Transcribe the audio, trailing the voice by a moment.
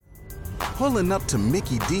Pulling up to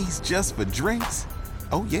Mickey D's just for drinks?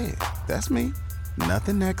 Oh yeah, that's me.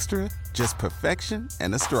 Nothing extra, just perfection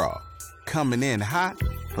and a straw. Coming in hot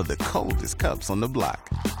for the coldest cups on the block.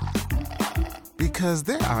 Because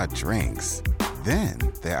there are drinks. Then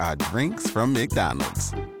there are drinks from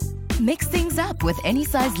McDonald's. Mix things up with any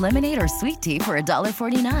size lemonade or sweet tea for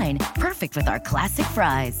 $1.49. Perfect with our classic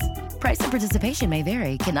fries. Price and participation may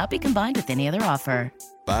vary. Cannot be combined with any other offer.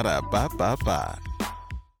 Ba-da-ba-ba-ba.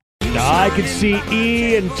 I can see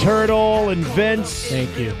E and Turtle and Vince.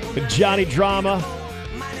 Thank you. And Johnny Drama.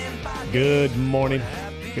 Good morning.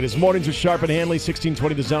 It is Mornings with Sharp and Hanley,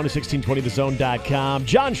 1620 The Zone and 1620thezone.com.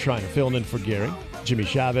 John Schreiner filling in for Gary. Jimmy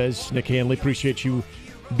Chavez, Nick Hanley, appreciate you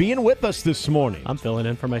being with us this morning. I'm filling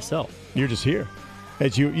in for myself. You're just here.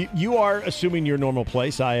 As you are assuming your normal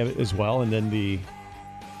place, I am as well, and then the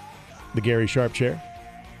Gary Sharp chair,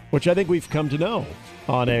 which I think we've come to know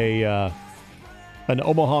on an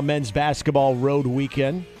Omaha men's basketball road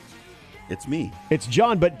weekend. It's me. It's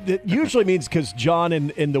John, but it usually means because John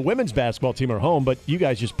and the women's basketball team are home, but you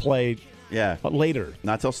guys just play later.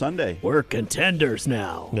 Not till Sunday. We're contenders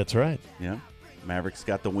now. That's right. Yeah. Mavericks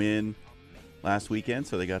got the win last weekend,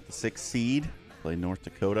 so they got the 6th seed. Play North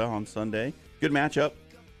Dakota on Sunday. Good matchup.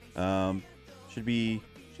 Should be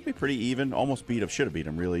pretty even. Almost should have beat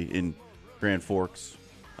them, really, in Grand Forks.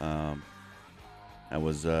 That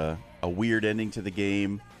was a weird ending to the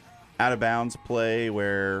game. Out of bounds play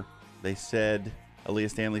where they said Aaliyah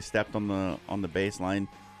Stanley stepped on the baseline.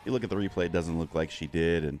 You look at the replay, it doesn't look like she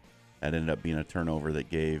did, and that ended up being a turnover that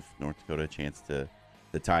gave North Dakota a chance to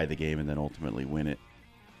tie the game and then ultimately win it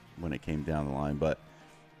when it came down the line. But,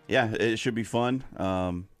 yeah, it should be fun.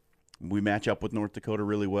 We match up with North Dakota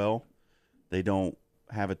really well. They don't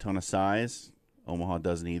have a ton of size. Omaha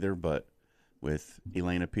doesn't either, but with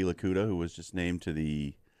Elena Pilacuda, who was just named to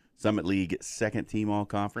the Summit League second team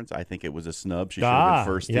all-conference, I think it was a snub. She should have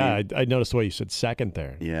been first team. Yeah, I noticed the way you said second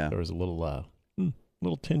there. Yeah. There was a little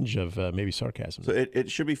tinge of maybe sarcasm. So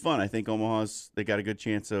it should be fun. I think they got a good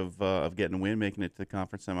chance of getting a win, making it to the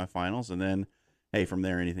conference semifinals, and then, hey, from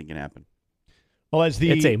there, anything can happen. Well, it's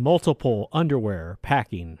a multiple underwear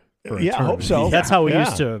packing for a I hope so. That's how we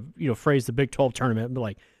used to phrase the Big 12 tournament.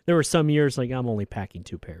 Like, there were some years like, I'm only packing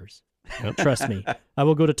 2 pairs. Trust me. I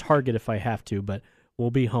will go to Target if I have to, but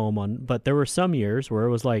we'll be home But there were some years where it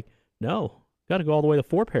was like, no, got to go all the way to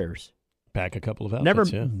 4 pairs. Pack a couple of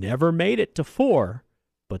outfits, Never made it to 4,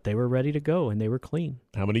 but they were ready to go, and they were clean.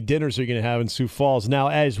 How many dinners are you going to have in Sioux Falls? Now,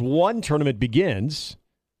 as one tournament begins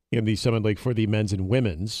in the Summit League for the men's and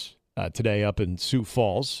women's today up in Sioux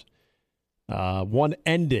Falls, one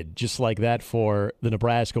ended just like that for the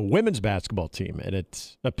Nebraska women's basketball team. And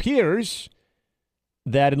it appears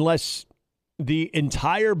that unless the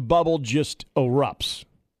entire bubble just erupts,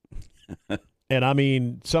 and I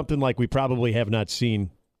mean something like we probably have not seen,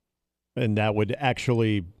 and that would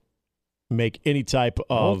actually make any type of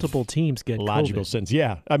multiple teams get logical COVID. sense.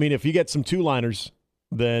 Yeah. I mean, if you get some 2-liners,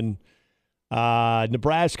 then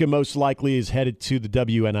Nebraska most likely is headed to the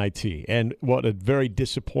WNIT. And what a very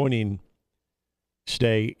disappointing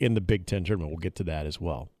stay in the Big Ten tournament. We'll get to that as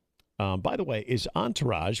well. By the way, is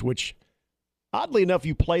Entourage, which oddly enough,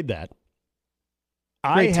 you played that.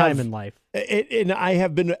 Great time in life. And I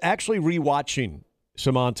have been actually rewatching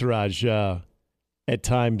some Entourage at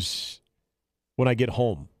times when I get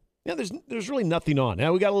home. Yeah, there's really nothing on.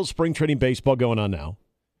 Now, we got a little spring training baseball going on now,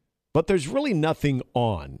 but there's really nothing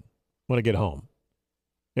on when I get home.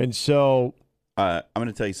 And so I'm going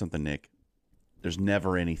to tell you something, Nick. There's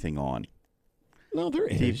never anything on. No, there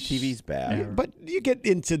is. TV's bad. Yeah, but you get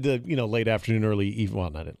into the late afternoon, early evening. Well,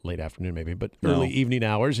 not late afternoon maybe, but early evening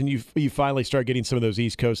hours, and you finally start getting some of those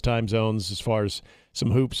East Coast time zones as far as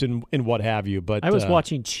some hoops and what have you. But I was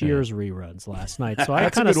watching Cheers reruns last night, so I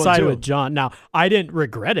kind of sided with John. Now, I didn't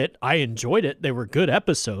regret it. I enjoyed it. They were good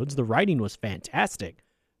episodes. The writing was fantastic.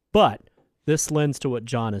 But this lends to what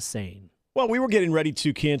John is saying. Well, we were getting ready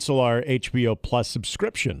to cancel our HBO Plus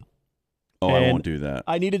subscription. Oh, I won't do that.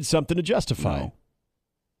 I needed something to justify. No.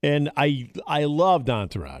 And I loved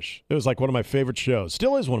Entourage. It was like one of my favorite shows.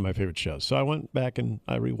 Still is one of my favorite shows. So I went back and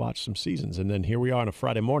I rewatched some seasons. And then here we are on a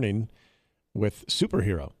Friday morning with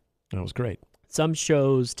Superhero. And it was great. Some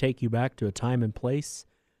shows take you back to a time and place.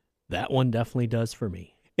 That one definitely does for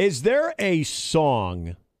me. Is there a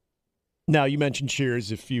song? Now, you mentioned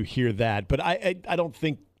Cheers if you hear that. But I don't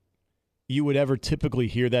think you would ever typically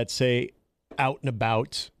hear that, say, out and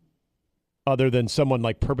about. Other than someone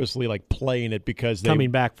like purposely like playing it because coming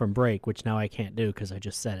back from break, which now I can't do because I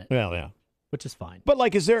just said it. Well, yeah, which is fine. But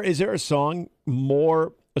like, is there a song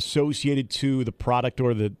more associated to the product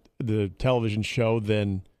or the television show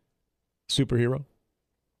than Superhero?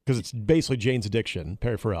 because it's basically Jane's Addiction,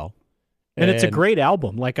 Perry Farrell. And it's a great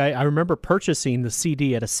album. Like I remember purchasing the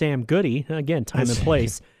CD at a Sam Goody, again, time and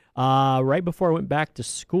place, right before I went back to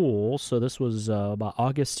school. So this was about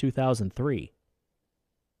August 2003.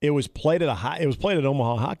 It was played at an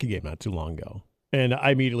Omaha hockey game not too long ago, and I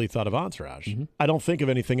immediately thought of Entourage. Mm-hmm. I don't think of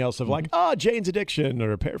anything else of like, Jane's Addiction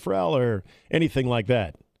or Perry Farrell or anything like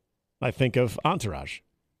that. I think of Entourage.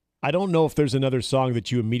 I don't know if there's another song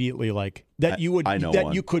that you immediately like that you would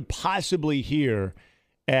you could possibly hear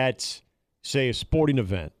at, say, a sporting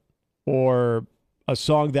event, or a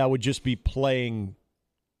song that would just be playing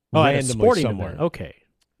randomly at a sporting somewhere. event. Okay.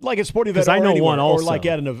 Like a sporting event, I know anywhere, one also. or like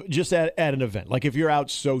at an event. Like if you're out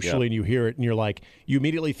socially and you hear it, and you're like, you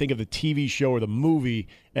immediately think of the TV show or the movie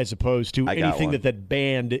as opposed to anything that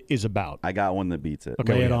band is about. I got one that beats it.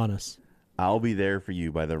 Okay, Lay it on us. I'll Be There for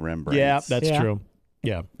You by the Rembrandts. Yeah, that's true.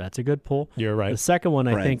 Yeah, That's a good pull. you're right. The second one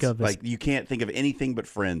I Friends. think of is like you can't think of anything but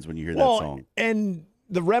Friends when you hear Well, that song. and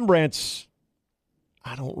the Rembrandts,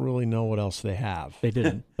 I don't really know what else they have. they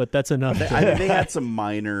didn't, but that's enough. They had some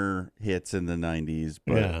minor hits in the 90s,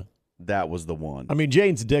 but Yeah. that was the one. I mean,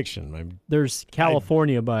 Jane's Addiction. There's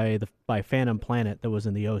California by Phantom Planet that was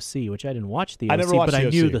in the OC, which I didn't watch the OC, I never watched but the I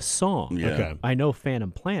knew OC. the song. Yeah. Okay. I know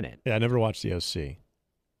Phantom Planet. Yeah, I never watched the OC.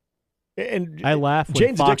 And I laugh when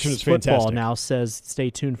Jane's Fox Addiction is Football fantastic. now says, stay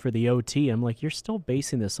tuned for the OT. I'm like, you're still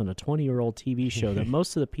basing this on a 20-year-old TV show that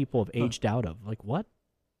most of the people have aged out of. Like, what?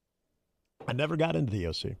 I never got into the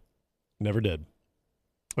OC. Never did.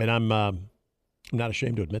 And I'm not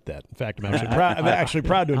ashamed to admit that. In fact, I'm actually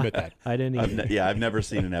proud to admit that. I didn't even. I've never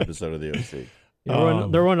seen an episode of the OC.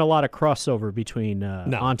 There weren't a lot of crossover between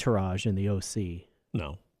Entourage and the OC.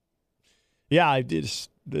 No. Yeah, I did.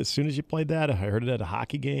 As soon as you played that, I heard it at a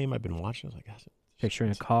hockey game. I've been watching. I was like, gosh,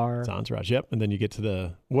 Picturing a car. it's Entourage. Yep. And then you get to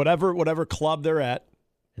the whatever club they're at.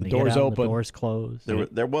 And The they get door's out and open. The door's closed.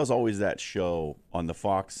 There was always that show on the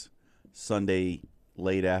Fox Sunday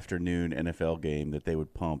late afternoon NFL game that they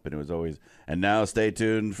would pump, and it was always, and now stay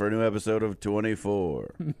tuned for a new episode of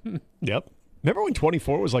 24. Yep. Remember when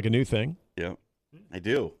 24 was like a new thing? Yep. I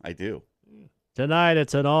do. Tonight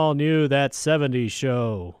it's an all-new That 70s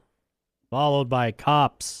Show, followed by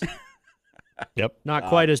Cops. Yep. Not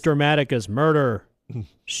quite as dramatic as Murder,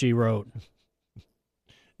 she wrote.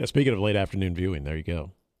 Now, speaking of late afternoon viewing, there you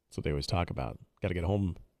go. That's what they always talk about. Got to get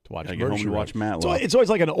home to watch. Gotta get home to watch Matlock. It's always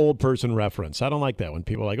like an old person reference. I don't like that when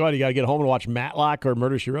people are like, "Oh, you got to get home and watch Matlock or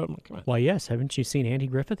Murder She Wrote." I'm like, come on. Well, yes. Haven't you seen Andy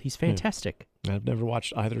Griffith? He's fantastic. I've never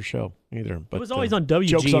watched either show either. But It was always on WGN.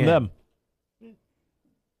 Jokes on them.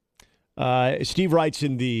 Steve writes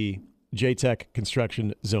in the JTech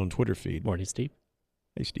Construction Zone Twitter feed. Morning, Steve.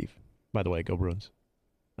 Hey, Steve. By the way, go Bruins.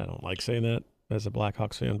 I don't like saying that as a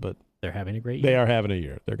Blackhawks fan, but They're having a great they year. are having a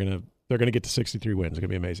year. They're gonna get to 63 wins. It's gonna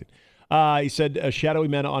be amazing. He said, "Shadowy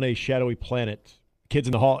men on a shadowy planet." Kids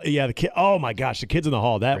in the Hall. Yeah, oh my gosh, the Kids in the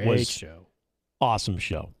Hall. That Great was show. awesome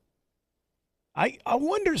show. I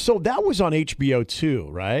wonder. So that was on HBO too,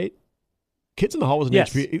 right? Kids in the Hall was on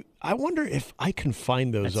Yes. HBO. I wonder if I can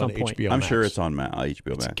find those At on some point. HBO. I'm Max. sure it's on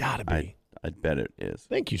HBO Max. It's gotta be. I bet it is.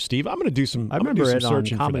 Thank you, Steve. I'm gonna do some. I I'm gonna do remember some it on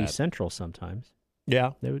searching for Comedy that. Central sometimes.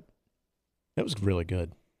 Yeah, They would. that was really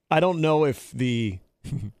good. I don't know if the.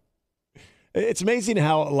 It's amazing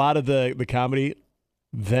how a lot of the comedy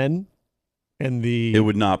then and the It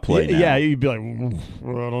would not play now. Yeah, you'd be like,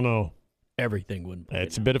 I don't know. Everything wouldn't play.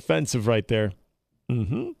 It's a now. bit offensive right there.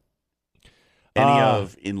 Mm-hmm. Any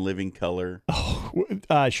of In Living Color.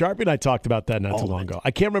 Sharpie and I talked about that not too long ago.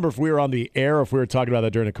 I can't remember if we were on the air or if we were talking about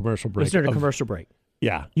that during a commercial It break. was during a commercial break.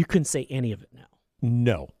 Yeah. You couldn't say any of it now.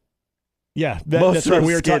 No. Yeah, Most that's of right. those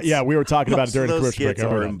We were skits- we were talking about it during a Most of those commercial break. skits I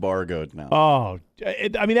are remember that. embargoed now. Oh,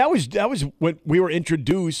 I mean that was when we were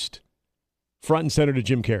introduced front and center to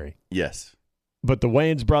Jim Carrey. Yes. But the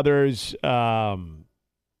Wayans brothers, I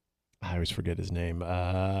always forget his name.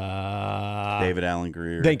 David Allen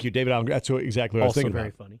Greer. Thank you, David Allen. That's exactly what I was Also thinking very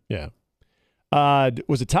about. funny. Yeah.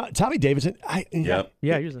 Was it Tommy Davidson? Yep.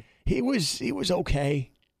 Yeah, He was okay.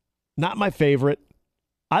 Not my favorite.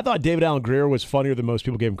 I thought David Allen Greer was funnier than most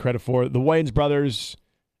people gave him credit for. The Wayans brothers,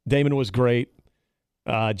 Damon was great.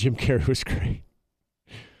 Jim Carrey was great.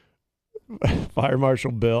 Fire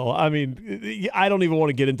Marshal Bill. I mean, I don't even want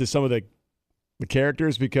to get into some of the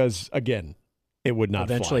characters because, again, it would not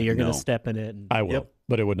Eventually fly. you're going No. to step in it. And I will,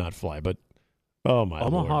 but it would not fly. But, oh, my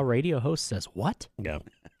Omaha Lord. radio host says, what? Yeah.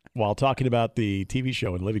 While talking about the TV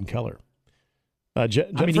show In Living Color. I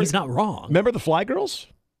mean, he's not wrong. Remember the Fly Girls?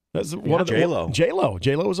 That's one of the J-Lo.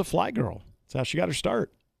 J-Lo was a Fly Girl. That's how she got her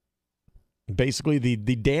start. Basically, the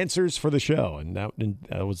dancers for the show, and that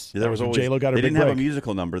was There was always, J-Lo got her they big didn't have a break.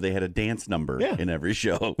 musical number. They had a dance number Yeah. in every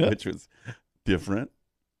show, Yeah. which was different.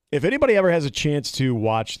 If anybody ever has a chance to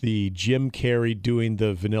watch the Jim Carrey doing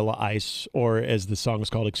the Vanilla Ice, or as the song is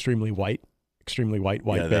called, Extremely White White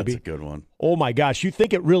Yeah, Baby. that's a good one. Oh my gosh, you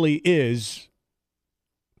think it really is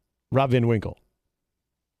Rob Van Winkle.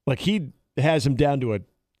 Like he has him down to a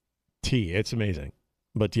T. It's amazing.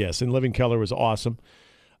 But yes, In Living Color was awesome.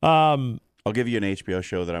 I'll give you an HBO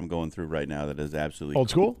show that I'm going through right now that is absolutely Old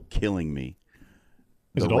school? killing me.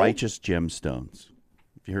 Is The it old? Righteous Gemstones.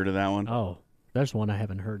 Have you heard of that one? Oh, there's one I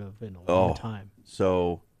haven't heard of in a long time.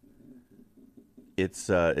 So it's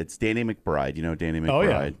Danny McBride. You know Danny McBride? Oh,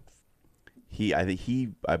 yeah.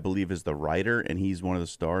 I believe is the writer, and he's one of the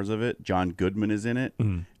stars of it. John Goodman is in it,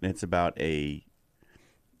 and it's about a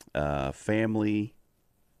family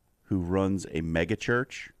who runs a mega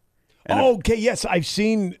church. And Okay, yes,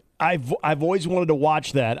 I've always wanted to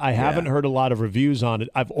watch that. I haven't heard a lot of reviews on it.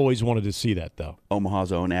 I've always wanted to see that though.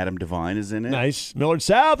 Omaha's own Adam Devine is in it. Nice. Millard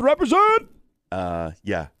South represent.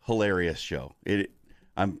 Yeah, hilarious show.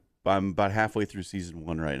 I'm about halfway through season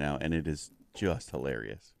 1 right now, and it is just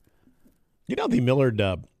hilarious. You know, the Millard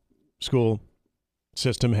school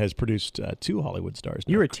system has produced 2 Hollywood stars.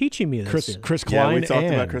 You were teaching me this. Chris Yeah, Klein. we talked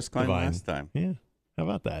about and Chris Klein Devine. last time. Yeah, how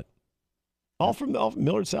about that? All from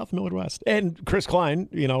Millard South, Millard West, and Chris Klein.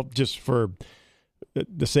 You know, just for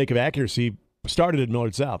the sake of accuracy, started at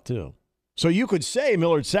Millard South too. So you could say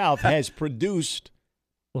Millard South has produced.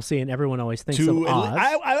 We'll see, and everyone always thinks of Oz.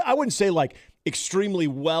 I wouldn't say like extremely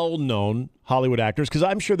well-known Hollywood actors, because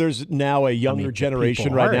I'm sure there's now a younger the generation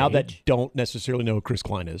people right our now age. that don't necessarily know who Chris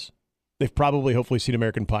Klein is. They've probably, hopefully, seen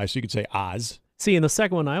American Pie, so you could say Oz. See, and the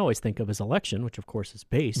second one I always think of is Election, which of course is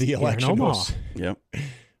based The here in Election Omaha. was. Yep. That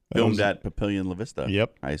Filmed was- at Papillion La Vista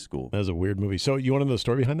Yep. High School. That was a weird movie. So you want to know the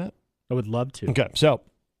story behind that? I would love to. Okay, so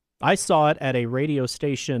I saw it at a radio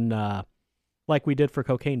station like we did for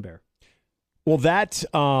Cocaine Bear. well, that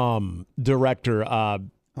director,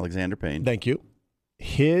 Alexander Payne. thank you.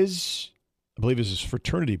 I believe his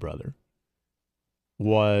fraternity brother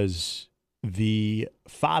was the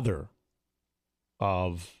father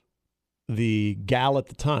of the gal at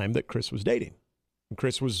the time that Chris was dating. And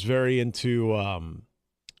Chris was very into,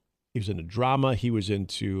 he was into drama. He was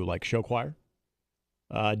into like show choir.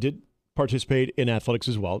 Did participate in athletics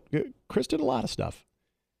as well. Chris did a lot of stuff.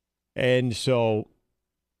 And so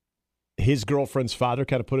his girlfriend's father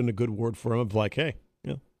kind of put in a good word for him of like, hey,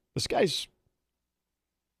 you know, this guy's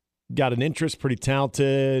got an interest, pretty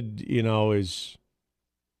talented, you know, is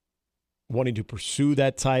wanting to pursue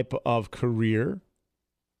that type of career.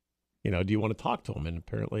 You know, do you want to talk to him? And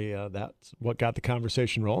apparently that's what got the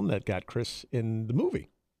conversation rolling that got Chris in the movie.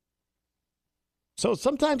 So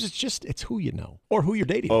sometimes it's who you know or who you're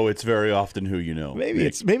dating. Oh, it's very often who you know. Maybe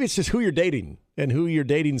Nick. it's just who you're dating and who your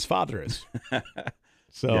dating's father is.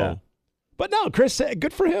 So, Yeah. But no, Chris,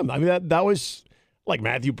 good for him. I mean, that was like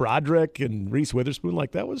Matthew Broderick and Reese Witherspoon.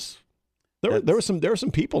 Like that was there were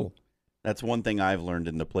some people. That's one thing I've learned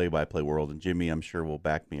in the play-by-play world, and Jimmy, I'm sure, will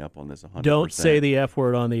back me up on this 100%. Don't say the F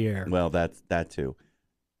word on the air. Well, that's that too.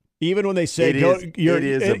 Even when they say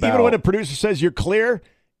even about- when a producer says you're clear,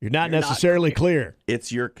 you're not necessarily clear.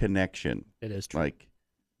 It's your connection. It is true. Like,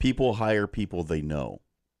 people hire people they know.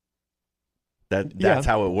 That's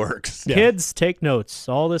how it works. Yeah. Kids, take notes.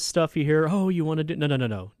 All this stuff you hear, oh, you want to do...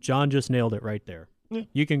 No. John just nailed it right there. Yeah.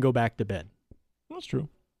 You can go back to bed. That's true.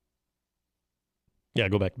 Yeah,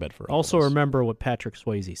 go back to bed for all Also of us. remember what Patrick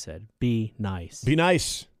Swayze said. Be nice. Be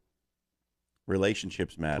nice.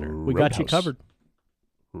 Relationships matter. We got you covered.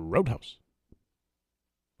 Roadhouse.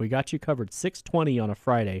 We got you covered. 6:20 on a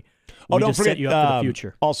Friday. Oh, We don't just forget set you up for the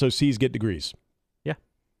future. Also, C's get degrees. Yeah.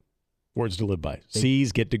 Words to live by. They-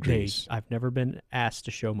 C's get degrees. I've never been asked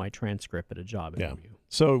to show my transcript at a job Yeah. interview.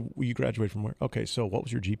 So you graduated from where? Okay, so what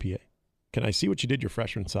was your GPA? Can I see what you did your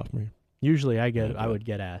freshman and sophomore year? Usually I would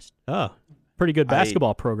get asked. Oh, pretty good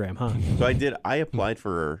basketball program, huh? So I applied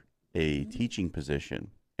for a teaching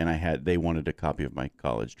position, and they wanted a copy of my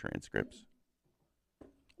college transcripts.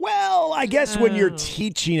 Well, I guess when you're Oh.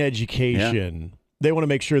 teaching education, they want to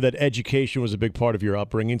make sure that education was a big part of your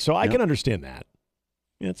upbringing. So I Yeah. can understand that.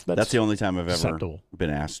 That's That's the only time I've ever acceptable. been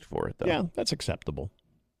asked for it, though. Yeah, that's acceptable.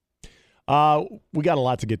 We got a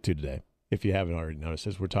lot to get to today, if you haven't already noticed,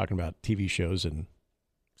 as we're talking about TV shows and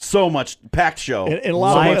So much packed show. a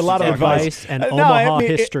lot Life of, a lot of advice and No, Omaha I mean,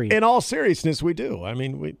 history. In all seriousness, we do. I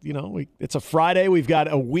mean, it's a Friday. We've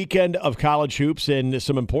got a weekend of college hoops and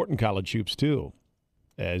some important college hoops too.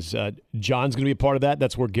 As John's going to be a part of that.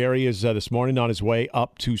 That's where Gary is this morning on his way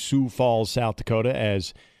up to Sioux Falls, South Dakota,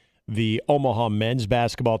 as the Omaha men's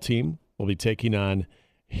basketball team will be taking on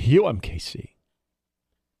UMKC.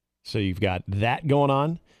 So you've got that going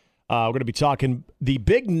on. We're going to be talking the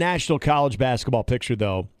big national college basketball picture,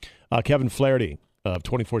 though. Kevin Flaherty of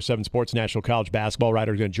 24/7 Sports, national college basketball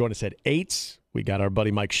writer, is going to join us at 8. We got our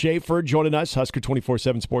buddy Mike Schaefer joining us, Husker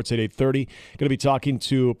 24/7 Sports at 8:30. Going to be talking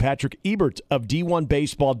to Patrick Ebert of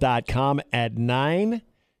D1Baseball.com at 9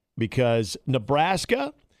 because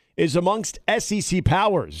Nebraska is amongst SEC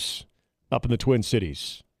powers up in the Twin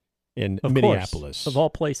Cities in Minneapolis. Course, of all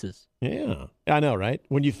places. Yeah, I know, right?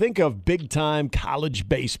 When you think of big-time college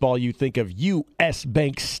baseball, you think of U.S.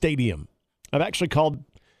 Bank Stadium. I've actually called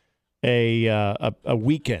a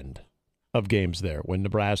weekend of games there when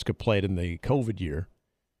Nebraska played in the COVID year,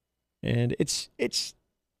 and it's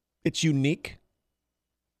unique.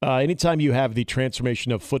 Anytime you have the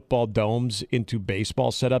transformation of football domes into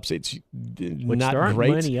baseball setups, it's Which not there aren't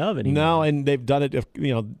great. many of anymore. No, and they've done it.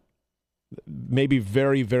 Maybe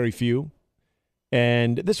very, very few.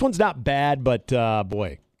 And this one's not bad, but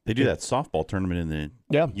boy, They do that softball tournament in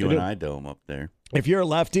the UNI Dome up there. if you're a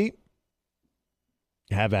lefty,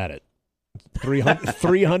 have at it.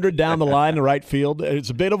 300 down the line to right field. It's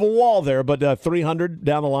a bit of a wall there, but 300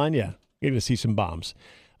 down the line, yeah, you're going to see some bombs.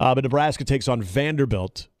 But Nebraska takes on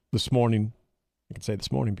Vanderbilt this morning. I can say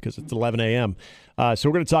this morning because it's 11 a.m. So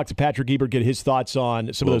we're going to talk to Patrick Ebert, get his thoughts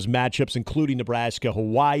on some of those matchups, including Nebraska,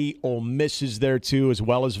 Hawaii, Ole Miss is there too, as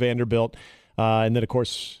well as Vanderbilt. And then, of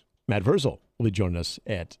course, Matt Vrzal will be joining us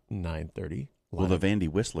at 9:30. Will the Vandy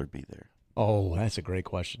Whistler be there? Oh, that's a great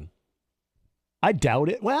question. I doubt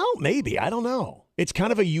it. Well, maybe. I don't know. It's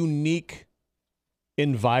kind of a unique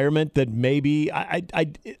environment that maybe I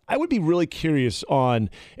would be really curious on.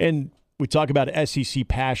 And we talk about SEC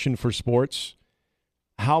passion for sports,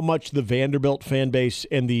 how much the Vanderbilt fan base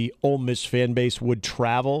and the Ole Miss fan base would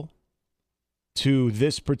travel to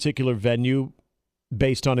this particular venue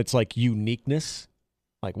based on its like uniqueness.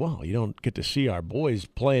 Like, wow, you don't get to see our boys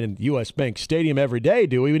playing in U.S. Bank Stadium every day,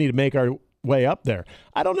 do we? We need to make our way up there.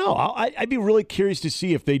 I don't know. I'd be really curious to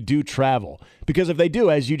see if they do travel. Because if they do,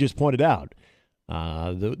 as you just pointed out,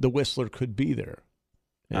 the Whistler could be there.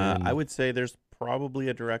 I would say there's probably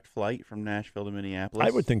a direct flight from Nashville to Minneapolis.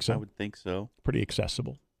 I would think so. I would think so. Pretty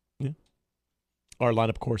accessible. Yeah. Our lineup,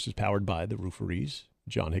 of course, is powered by the Rooferees,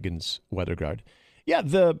 John Higgins Weather Guard. Yeah,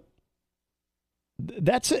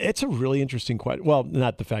 it's a really interesting question. Well,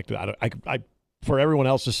 not the fact that I for everyone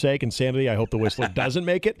else's sake and sanity, I hope the Whistler doesn't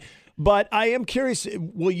make it. But I am curious,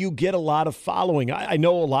 will you get a lot of following? I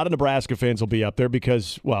know a lot of Nebraska fans will be up there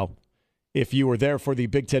because, well, if you were there for the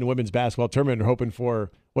Big Ten women's basketball tournament and are hoping for,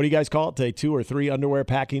 what do you guys call it, a 2 or 3 underwear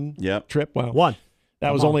packing trip? Well, 1.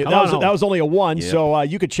 That was only a 1. Yep. So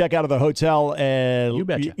you could check out of the hotel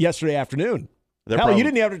yesterday afternoon. You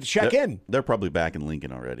didn't have to check in. They're probably back in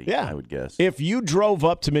Lincoln already, I would guess. If you drove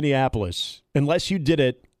up to Minneapolis, unless you did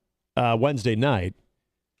it Wednesday night,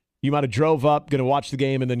 you might have drove up, going to watch the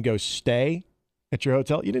game, and then go stay at your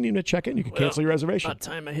hotel. You didn't even check in. You could cancel your reservation. By the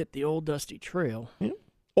time I hit the old dusty trail. Yeah.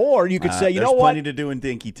 Or you could say, you know what? There's plenty to do in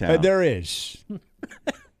Dinkytown. There is.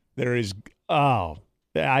 There is. Oh,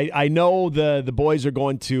 I know the boys are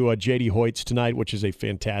going to J.D. Hoyt's tonight, which is a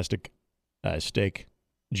fantastic steak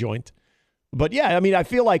joint. But, yeah, I mean, I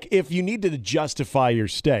feel like if you need to justify your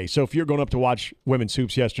stay, so if you're going up to watch women's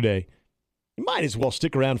hoops yesterday, you might as well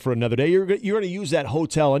stick around for another day. You're going to use that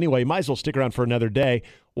hotel anyway. You might as well stick around for another day.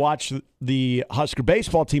 Watch the Husker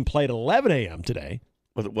baseball team play at 11 a.m. today.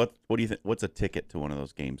 What do you think? What's a ticket to one of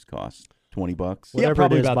those games cost? $20? Whatever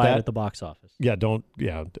probably it is, about buy that it at the box office. Yeah, I don't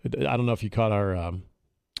know if you caught our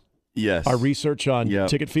our research on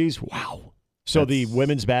ticket fees. Wow. So the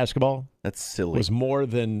women's basketball that's silly was more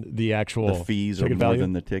than the actual fees are more value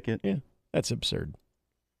than the ticket. Yeah, that's absurd.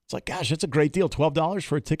 It's like, gosh, that's a great deal. $12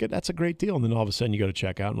 for a ticket, that's a great deal. And then all of a sudden you go to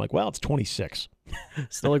check out. I'm like, well, it's $26.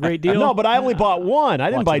 Still a great deal? No, but I only bought one.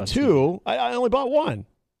 I didn't buy 2. I only bought 1.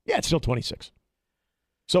 Yeah, it's still $26.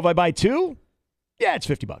 So if I buy 2, yeah, it's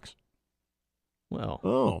 $50.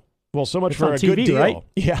 Well, so much it's for on a TV, good deal, right?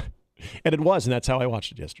 Yeah, and it was, and that's how I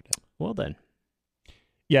watched it yesterday. Well then,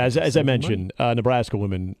 yeah, as I mentioned, Nebraska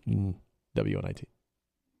women WNIT.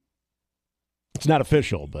 It's not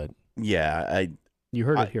official, but yeah, you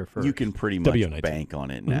heard it here first. You can pretty much WNIT. bank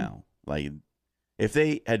on it now. Like if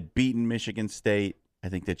they had beaten Michigan State, I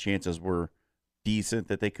think the chances were decent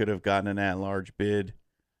that they could have gotten an at-large bid.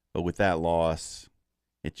 But with that loss,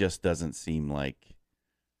 it just doesn't seem like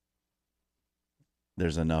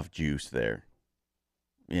there's enough juice there.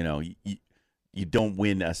 You know, you don't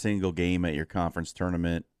win a single game at your conference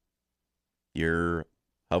tournament. You're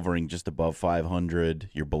hovering just above 500.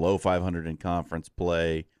 You're below 500 in conference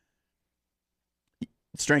play.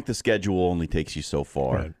 Strength of schedule only takes you so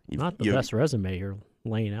far. Right. Not the best resume you're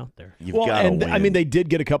laying out there. You've got to win. I mean, they did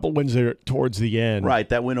get a couple wins there towards the end. Right,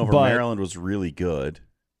 that win over Maryland was really good.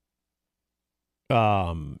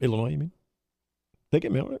 Illinois, you mean? They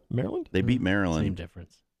get Maryland? They beat Maryland. Same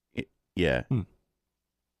difference. Yeah.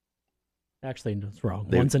 Actually, no, it's wrong.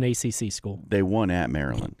 One's an ACC school. They won at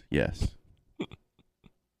Maryland, yes.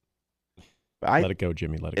 Let it go,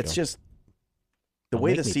 Jimmy. Let it go. It's just the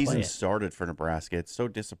way the season started for Nebraska. It's so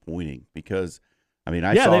disappointing because, I mean,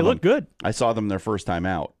 they look good. I saw them their first time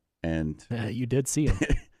out, and you did see them.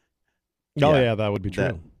 Yeah, that would be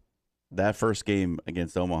true. That first game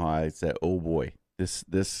against Omaha, I said, "Oh boy, this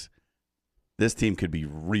team could be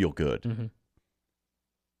real good." Mm-hmm.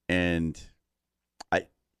 And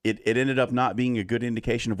it ended up not being a good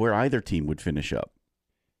indication of where either team would finish up.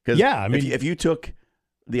 Because if you took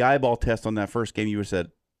the eyeball test on that first game, you would have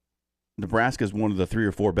said Nebraska is one of the 3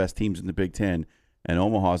 or 4 best teams in the Big Ten, and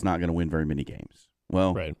Omaha is not going to win very many games.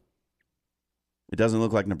 Well, right. It doesn't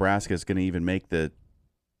look like Nebraska is going to even make the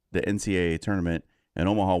NCAA tournament, and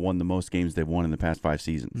Omaha won the most games they've won in the past 5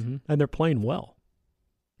 seasons. Mm-hmm. And they're playing well.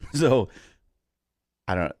 So,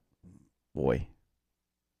 boy.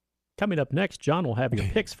 Coming up next, John will have your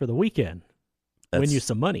picks for the weekend. Win you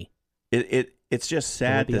some money. It's just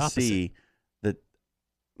sad to see that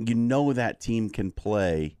that team can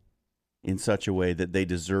play in such a way that they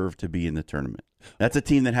deserve to be in the tournament. That's a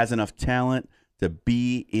team that has enough talent to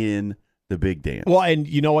be in the big dance. Well, and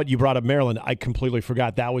you know what? You brought up Maryland. I completely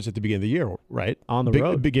forgot that was at the beginning of the year, right? On the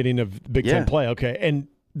road. Beginning of Big Ten play. Okay. And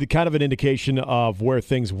the kind of an indication of where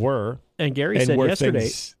things were. And Gary said yesterday,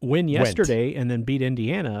 win yesterday and then beat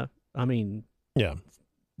Indiana. I mean,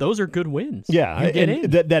 those are good wins. Yeah, and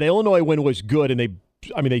that Illinois win was good, and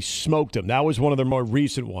they smoked them. That was one of their more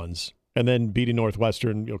recent ones, and then beating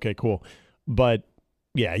Northwestern. Okay, cool, but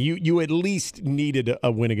yeah, you at least needed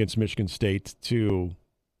a win against Michigan State to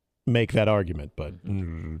make that argument, but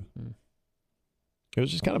it was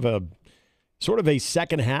just kind of a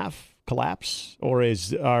second half collapse, or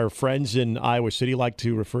as our friends in Iowa City like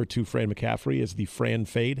to refer to Fran McCaffrey as the Fran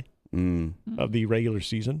fade of the regular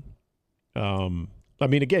season. I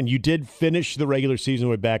mean, again, you did finish the regular season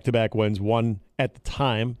with back-to-back wins, one at the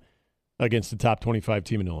time against the top 25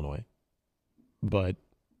 team in Illinois. But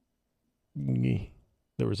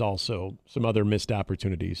there was also some other missed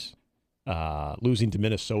opportunities. Losing to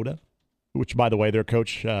Minnesota, which, by the way, their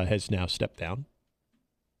coach has now stepped down.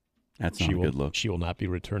 That's not a good look. She will not be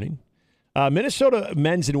returning. Minnesota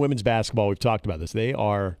men's and women's basketball, we've talked about this. They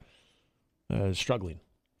are struggling.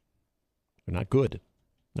 They're not good.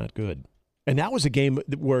 Not good. And that was a game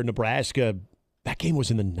where Nebraska, that game was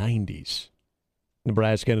in the 90s.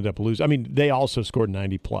 Nebraska ended up losing. I mean, they also scored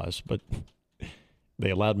 90-plus, but they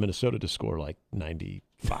allowed Minnesota to score like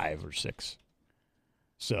 95 or 6.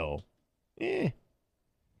 So, yeah,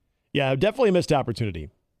 definitely a missed opportunity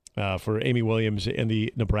for Amy Williams and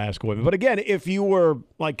the Nebraska women. But again, if you were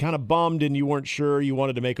like kind of bummed and you weren't sure, you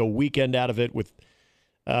wanted to make a weekend out of it with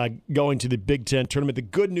going to the Big Ten tournament, the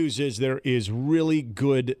good news is there is really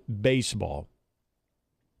good baseball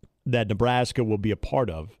that Nebraska will be a part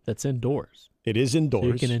of. That's indoors. It is indoors. So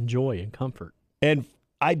you can enjoy in comfort. And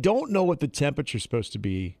I don't know what the temperature is supposed to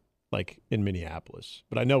be like in Minneapolis,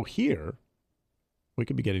 but I know here we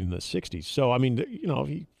could be getting in the 60s. So, I mean, if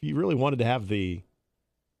you really wanted to have the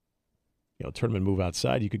tournament move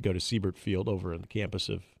outside, you could go to Siebert Field over on the campus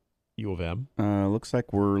of U of M. Looks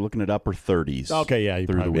like we're looking at upper 30s. Okay, yeah, you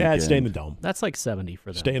probably stay in the dome. That's like 70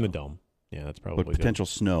 for them. Stay in the dome. Yeah, that's probably but potential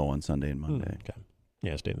snow on Sunday and Monday. Okay.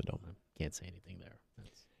 Yeah, stay in the dome. Can't say anything there.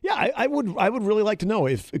 Yeah, I would really like to know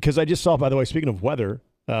because I just saw, by the way, speaking of weather,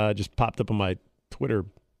 just popped up on my Twitter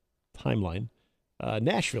timeline.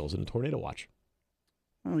 Nashville's in a tornado watch.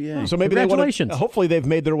 Oh yeah. So maybe congratulations. Hopefully they've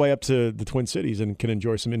made their way up to the Twin Cities and can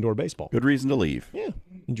enjoy some indoor baseball. Good reason to leave. Yeah.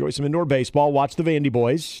 Enjoy some indoor baseball. Watch the Vandy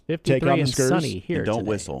boys 53 take on the and Skurs. sunny here and don't today.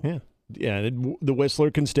 whistle. Yeah. Yeah, the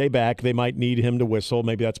whistler can stay back. They might need him to whistle.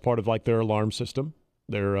 Maybe that's part of like their alarm system,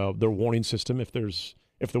 their warning system. If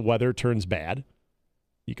the weather turns bad,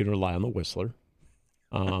 you can rely on the whistler.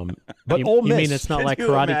 But Ole Miss, you mean it's not like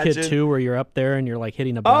Karate Kid 2 where you're up there and you're like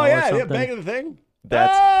hitting a ball oh yeah, or something? banging the thing.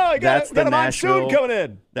 That's the monsoon coming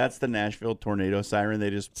in. That's the Nashville tornado siren. They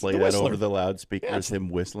just play the that whistler. over the loudspeakers. Him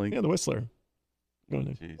whistling. Yeah, the whistler.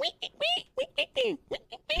 God.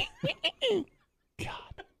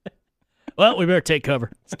 Well, we better take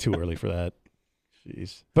cover. It's too early for that.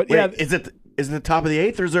 Jeez. But Wait, yeah, is it the top of the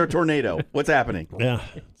 8th or is there a tornado? What's happening? Yeah.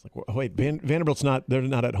 It's like, oh, wait, Vanderbilt's they're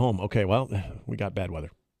not at home. Okay, well, we got bad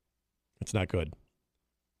weather. It's not good.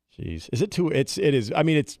 Jeez. Is it too it is. I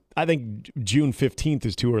mean, I think June 15th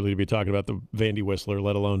is too early to be talking about the Vandy Whistler,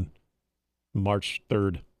 let alone March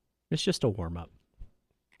 3rd. It's just a warm up.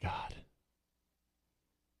 God.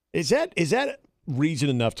 Is that reason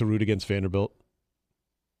enough to root against Vanderbilt?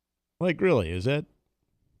 Like, really, is that?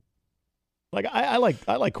 Like, I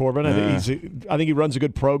like Corbin. I think he runs a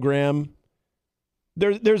good program.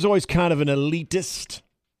 There's always kind of an elitist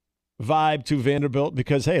vibe to Vanderbilt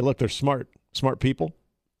because, hey, look, they're smart people.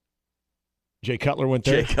 Jay Cutler went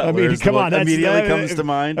there. I mean, come on, that immediately comes to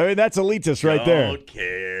mind. I mean, that's elitist right there. Don't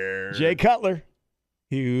care. Jay Cutler,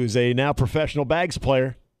 who's a now professional bags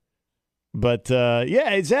player. But,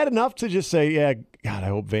 is that enough to just say, yeah, God, I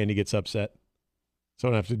hope Vandy gets upset so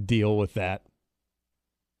I don't have to deal with that?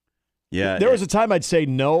 Yeah. There was a time I'd say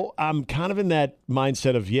no. I'm kind of in that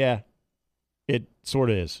mindset of, yeah, it sort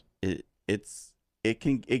of is. It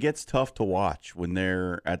gets tough to watch when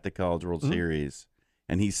they're at the College World Series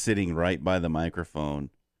and he's sitting right by the microphone.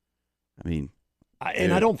 I mean,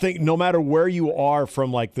 I don't think no matter where you are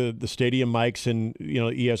from like the stadium mics and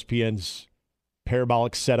ESPN's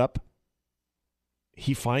parabolic setup,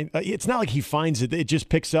 it's not like he finds it. It just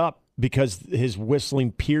picks up because his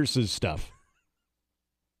whistling pierces stuff.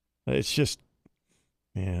 It's just,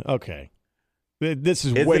 yeah, okay. This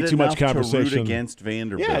is way too much conversation. To root against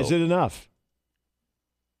Vanderbilt? Yeah, is it enough?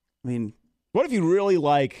 I mean, what if you really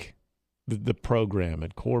like the program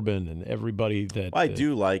and Corbin and everybody that? Well, I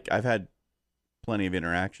do like. I've had plenty of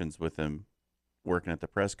interactions with him working at the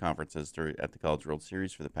press conferences at the College World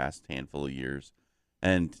Series for the past handful of years.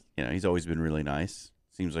 And, he's always been really nice.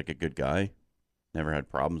 Seems like a good guy. Never had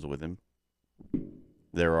problems with him.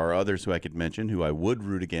 There are others who I could mention who I would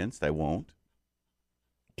root against. I won't.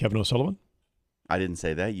 Kevin O'Sullivan? I didn't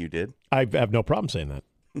say that. You did. I have no problem saying that.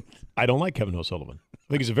 I don't like Kevin O'Sullivan. I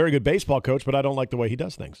think he's a very good baseball coach, but I don't like the way he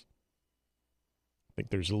does things. I think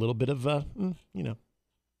there's a little bit of,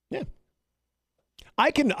 yeah.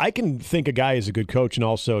 I can think a guy is a good coach and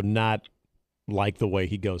also not like the way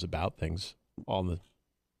he goes about things in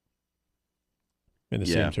the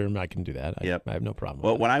same term. I can do that. I have no problem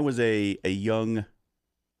with that. When I was a young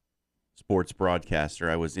sports broadcaster,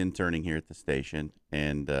 I was interning here at the station,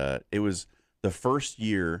 and it was the first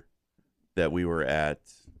year that we were at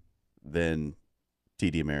then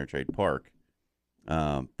TD Ameritrade Park.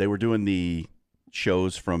 They were doing the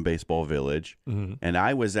shows from Baseball Village, and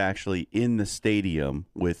I was actually in the stadium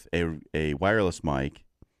with a wireless mic,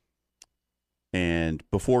 and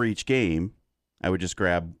before each game, I would just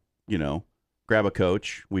grab a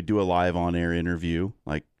coach. We'd do a live on-air interview,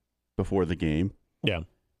 like, before the game. Yeah.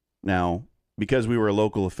 Now, because we were a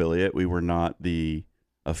local affiliate, we were not the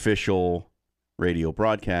official radio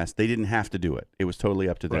broadcast. They didn't have to do it. It was totally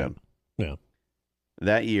up to them. Yeah.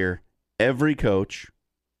 That year, every coach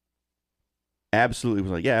absolutely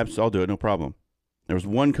was like, yeah, I'll do it, no problem. There was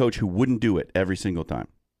one coach who wouldn't do it every single time.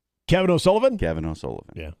 Kevin O'Sullivan? Kevin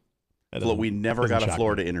O'Sullivan. Yeah. We never got a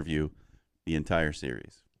Florida interview the entire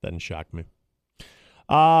series. Doesn't shock me.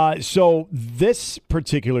 So this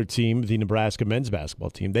particular team, the Nebraska men's basketball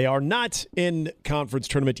team, they are not in conference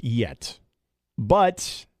tournament yet.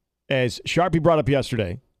 But as Sharpie brought up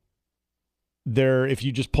yesterday, if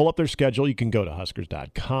you just pull up their schedule, you can go to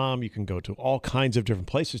Huskers.com. You can go to all kinds of different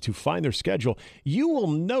places to find their schedule. You will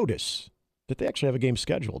notice that they actually have a game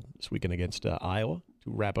scheduled this weekend against Iowa to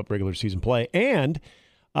wrap up regular season play. And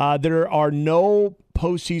there are no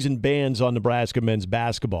postseason bans on Nebraska men's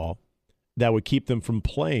basketball that would keep them from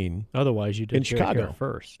playing. Otherwise, you did in Chicago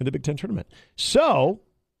first in the Big Ten tournament. So,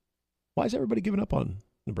 why is everybody giving up on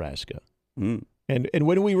Nebraska? And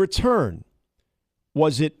when we return,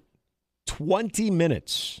 was it 20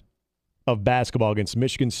 minutes of basketball against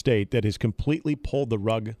Michigan State that has completely pulled the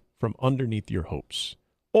rug from underneath your hopes?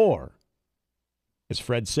 Or, as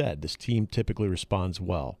Fred said, this team typically responds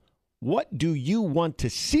well. What do you want to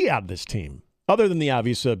see out of this team, other than the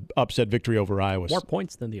obvious upset victory over Iowa? More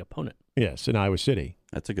points than the opponent. Yes, in Iowa City.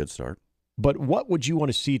 That's a good start. But what would you want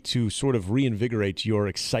to see to sort of reinvigorate your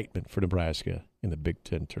excitement for Nebraska in the Big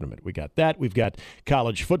Ten tournament? We got that. We've got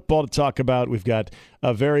college football to talk about. We've got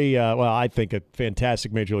a very, I think a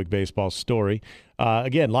fantastic Major League Baseball story.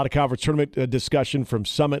 Again, a lot of conference tournament discussion from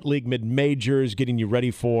Summit League mid-majors, getting you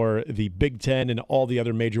ready for the Big Ten and all the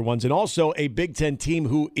other major ones. And also a Big Ten team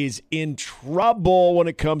who is in trouble when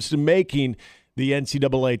it comes to making the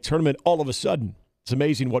NCAA tournament all of a sudden. It's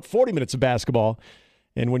amazing what 40 minutes of basketball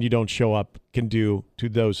and when you don't show up can do to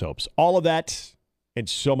those hopes. All of that and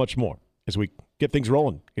so much more as we get things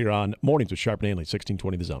rolling here on Mornings with Sharp and Hanley,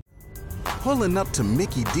 1620 The Zone. Pulling up to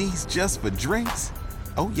Mickey D's just for drinks?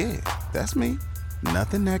 Oh, yeah, that's me.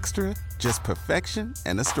 Nothing extra, just perfection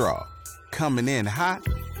and a straw. Coming in hot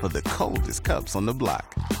for the coldest cups on the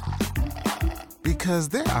block. Because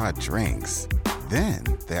there are drinks. Then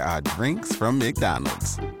there are drinks from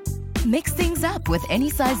McDonald's. Mix things up with any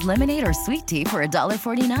size lemonade or sweet tea for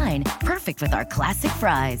 $1.49. Perfect with our classic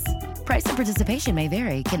fries. Price and participation may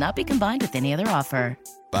vary. Cannot be combined with any other offer.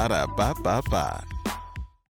 Ba-da-ba-ba-ba.